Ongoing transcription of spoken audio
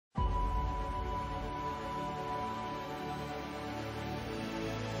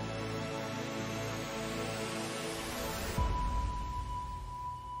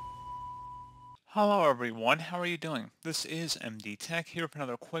Hello everyone, how are you doing? This is MD Tech here with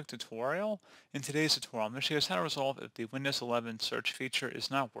another quick tutorial. In today's tutorial, I'm going to show you how to resolve if the Windows 11 search feature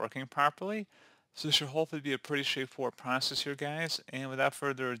is not working properly. So this should hopefully be a pretty straightforward process here, guys. And without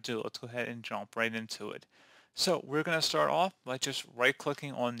further ado, let's go ahead and jump right into it. So we're going to start off by just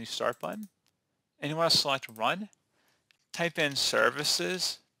right-clicking on the Start button. And you want to select Run. Type in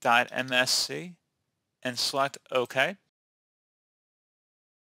services.msc and select OK.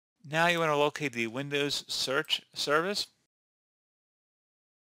 Now you want to locate the Windows search service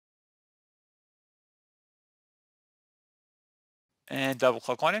and double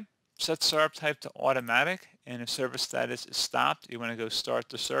click on it. Set startup type to automatic, and if service status is stopped, you want to go start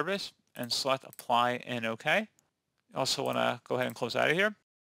the service and select apply and OK. You also want to go ahead and close out of here.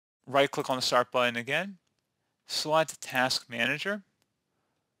 Right click on the start button again. Select task manager.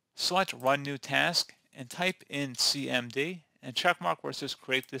 Select run new task and type in CMD and check mark where it says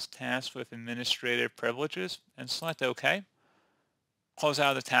create this task with administrative privileges and select OK. Close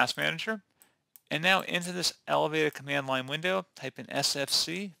out of the task manager. And now into this elevated command line window, type in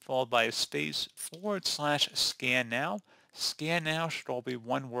SFC followed by a space /scannow. Scan now should all be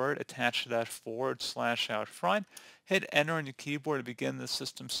one word attached to that / out front. Hit enter on your keyboard to begin the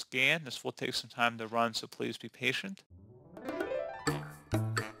system scan. This will take some time to run, so please be patient.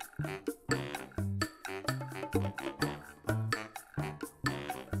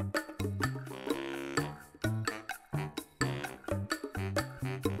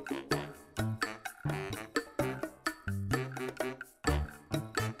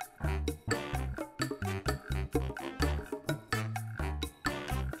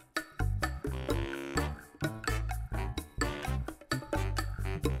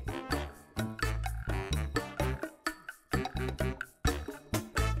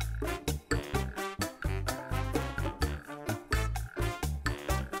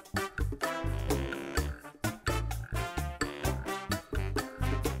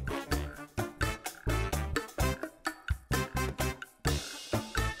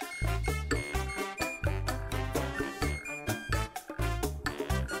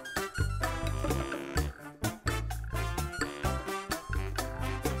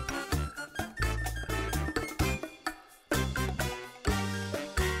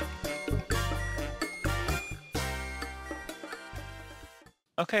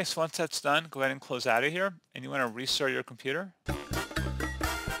 Okay, so once that's done, go ahead and close out of here, and you want to restart your computer.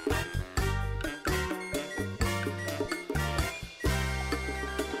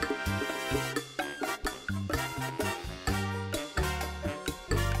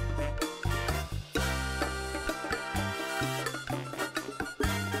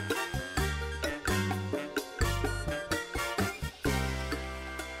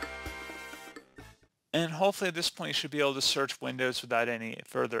 And hopefully at this point you should be able to search Windows without any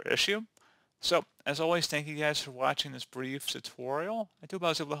further issue. So, as always, thank you guys for watching this brief tutorial. I do hope I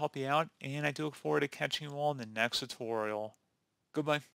was able to help you out, and I do look forward to catching you all in the next tutorial. Goodbye.